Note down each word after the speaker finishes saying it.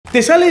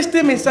¿Te sale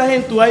este mensaje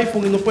en tu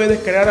iPhone y no puedes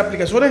descargar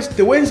aplicaciones?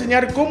 Te voy a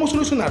enseñar cómo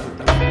solucionarlo.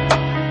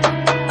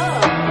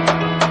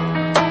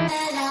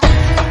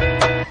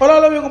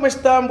 Hola amigos, ¿cómo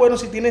están? Bueno,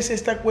 si tienes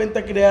esta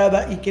cuenta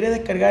creada y quieres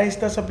descargar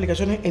estas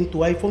aplicaciones en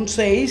tu iPhone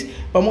 6,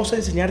 vamos a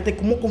enseñarte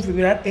cómo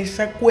configurar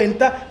esa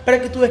cuenta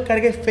para que tú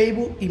descargues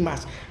Facebook y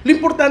más. Lo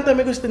importante,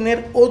 amigos, es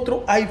tener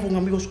otro iPhone,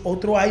 amigos,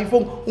 otro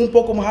iPhone un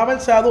poco más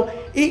avanzado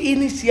y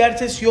iniciar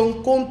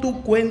sesión con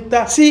tu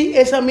cuenta, sí,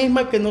 esa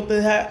misma que no te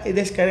deja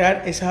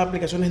descargar esas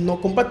aplicaciones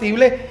no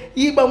compatibles.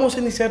 Y vamos a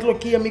iniciarlo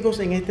aquí, amigos,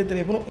 en este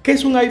teléfono, que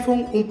es un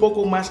iPhone un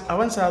poco más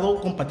avanzado,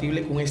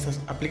 compatible con estas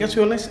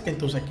aplicaciones.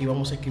 Entonces aquí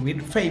vamos a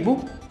escribir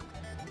Facebook.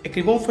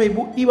 Escribo en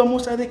Facebook y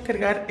vamos a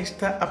descargar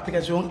esta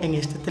aplicación en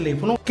este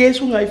teléfono, que es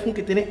un iPhone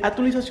que tiene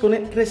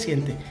actualizaciones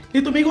recientes.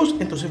 Listo, amigos,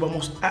 entonces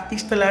vamos a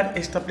instalar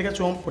esta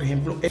aplicación, por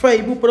ejemplo en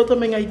Facebook, pero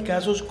también hay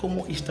casos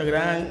como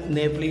Instagram,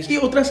 Netflix y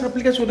otras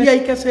aplicaciones, y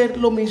hay que hacer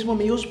lo mismo,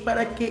 amigos,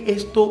 para que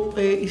esto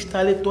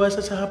instale todas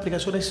esas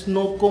aplicaciones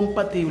no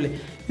compatibles.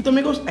 Listo,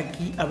 amigos,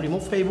 aquí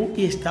abrimos Facebook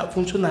y está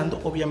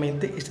funcionando.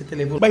 Obviamente este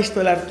teléfono va a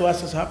instalar todas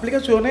esas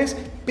aplicaciones,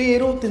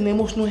 pero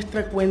tenemos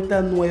nuestra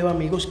cuenta nueva,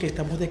 amigos, que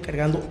estamos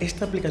descargando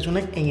esta aplicación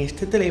en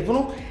este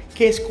teléfono,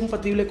 que es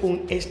compatible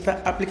con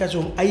esta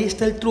aplicación. Ahí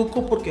está el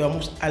truco, porque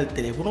vamos al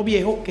teléfono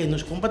viejo que no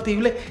es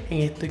compatible,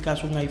 en este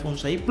caso un iPhone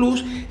 6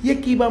 Plus, y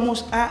aquí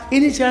vamos a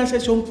iniciar la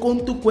sesión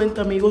con tu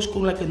cuenta, amigos,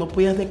 con la que no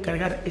podías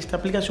descargar estas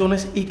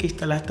aplicaciones y que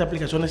instalaste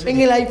aplicaciones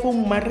en el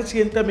iPhone más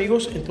reciente,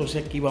 amigos.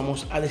 Entonces aquí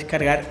vamos a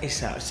descargar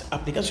esas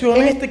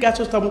aplicaciones. En este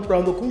caso estamos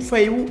probando con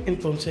Facebook.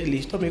 Entonces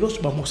listo, amigos,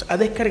 vamos a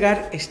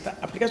descargar esta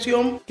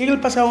aplicación que en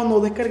el pasado no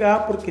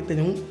descargaba porque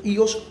tenía un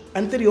iOS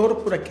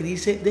anterior. Por aquí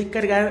dice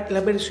descargar la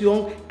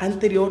versión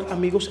anterior,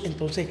 amigos.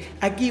 Entonces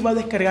aquí va a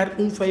descargar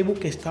un Facebook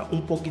que está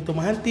un poquito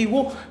más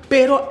antiguo,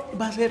 pero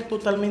va a ser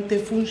totalmente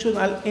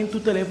funcional en tu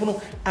teléfono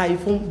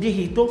iPhone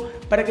viejito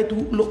para que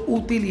tú lo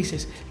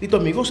utilices. Listo,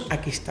 amigos,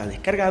 aquí está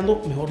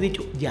descargando, mejor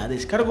dicho, ya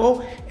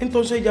descargó.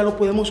 Entonces ya lo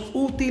podemos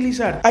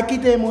utilizar. Aquí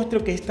te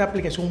demuestro que esta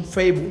aplicación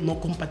Facebook no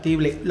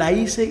compatible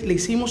le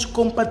hicimos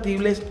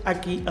compatibles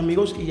aquí,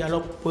 amigos, y ya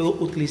lo puedo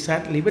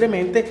utilizar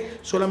libremente,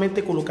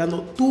 solamente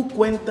colocando tu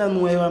cuenta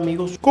nueva,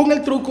 amigos, con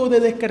el truco de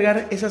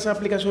descargar esas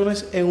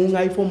aplicaciones en un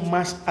iPhone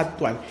más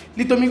actual.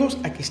 Listo, amigos,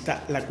 aquí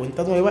está la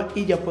cuenta nueva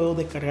y ya puedo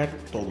descargar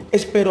todo.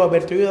 Espero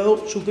haberte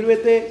ayudado.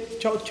 Suscríbete.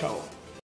 Chao, chao.